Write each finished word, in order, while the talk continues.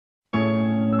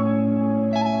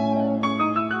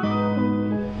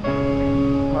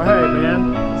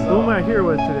Who am I here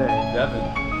with today? Devin.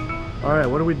 All right,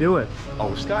 what are we doing? Oh,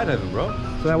 we're skydiving, bro.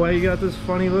 Is that why you got this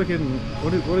funny looking?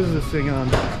 What is this thing on?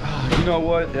 You know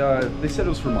what? They said it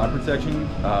was for my protection.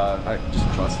 I just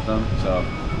trusted them, so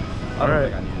I don't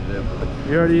think I needed it. But...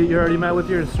 You already met with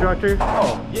your instructor?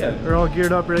 Oh yeah. They're all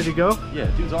geared up, ready to go? Yeah,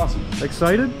 dude's awesome.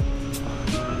 Excited?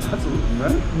 Absolutely,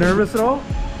 man. Nervous at all?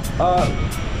 A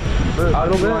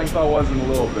little bit. If I wasn't a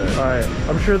little bit. All right.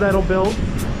 I'm sure that'll build.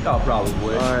 Oh,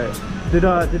 probably. All right.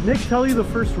 Did Nick tell you the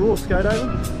first rule of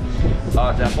skydiving? To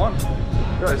have fun.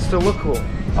 Yeah, it still look cool.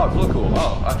 Oh, it look cool.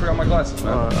 Oh, I forgot my glasses,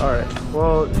 man. All right.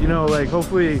 Well, you know, like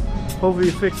hopefully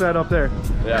you fix that up there.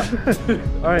 Yeah.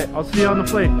 All right. I'll see you on the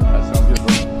plate. That sounds good,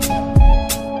 bro.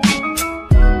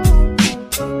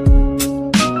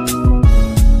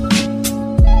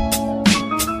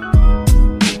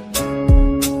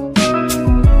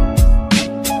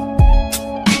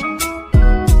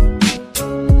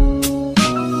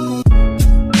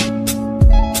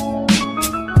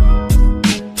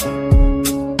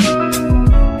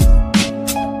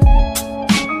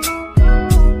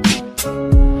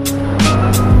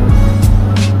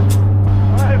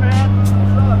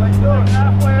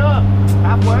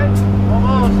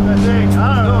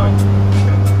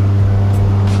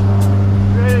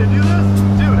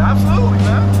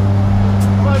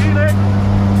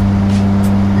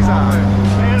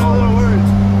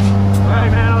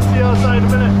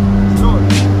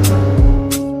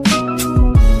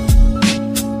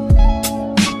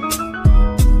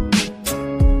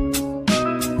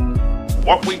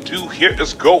 What we do here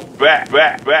is go back.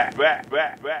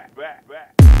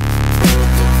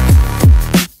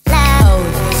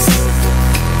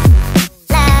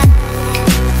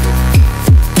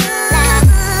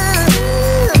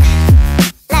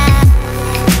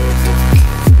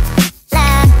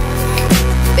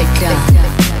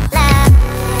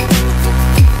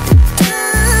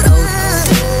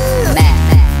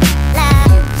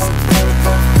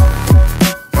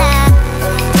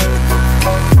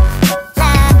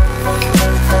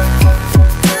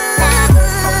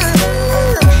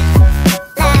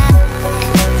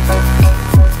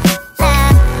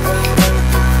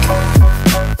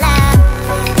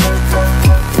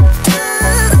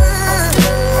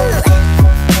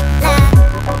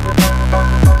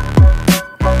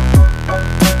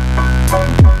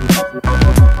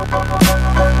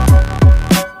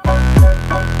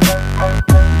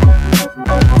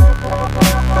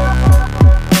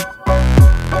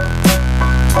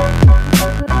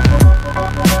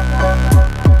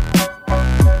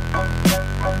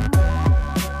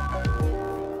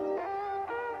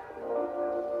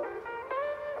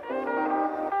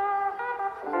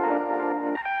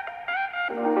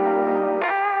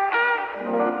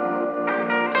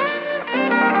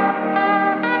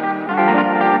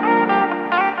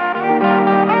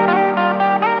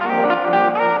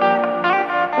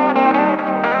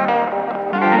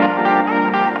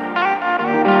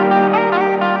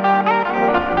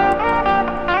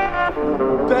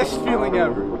 Best feeling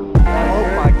ever. Oh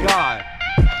my god.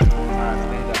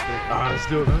 Let's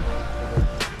do it, man.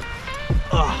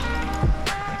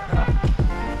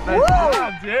 Nice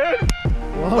job, dude.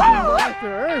 Welcome back to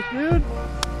Earth, dude.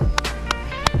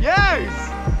 Yes.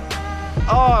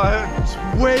 Oh, it's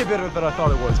way better than I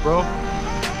thought it was, bro.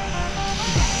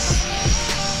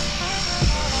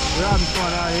 We're having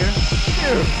fun out here.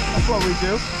 Dude, that's what we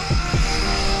do.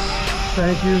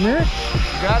 Thank you, Nick.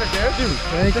 You got it, dude.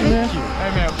 Thank you, man.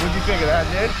 Hey, man, what'd you think of that,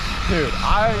 dude? Dude,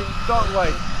 I felt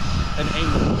like an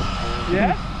angel.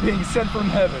 Yeah? Being sent from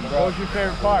heaven, bro. What was your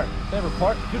favorite part? Favorite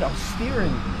part? Dude, I was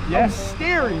steering. Yeah. I was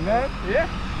steering, man. Yeah.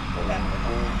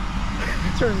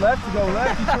 You turn left to go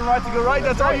left, you turn right to go right.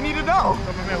 That's all you need to know.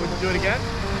 Come on, man. Would you do it again?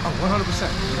 Oh,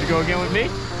 100%. Would you go again with me?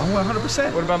 Oh,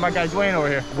 100%. What about my guy Dwayne over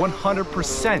here?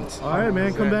 100%. All right,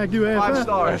 man. Come back, do AFF. 5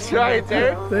 stars. Right,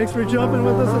 dude. Thanks for jumping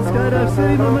with us at Skydive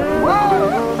City, my man.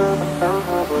 Whoa.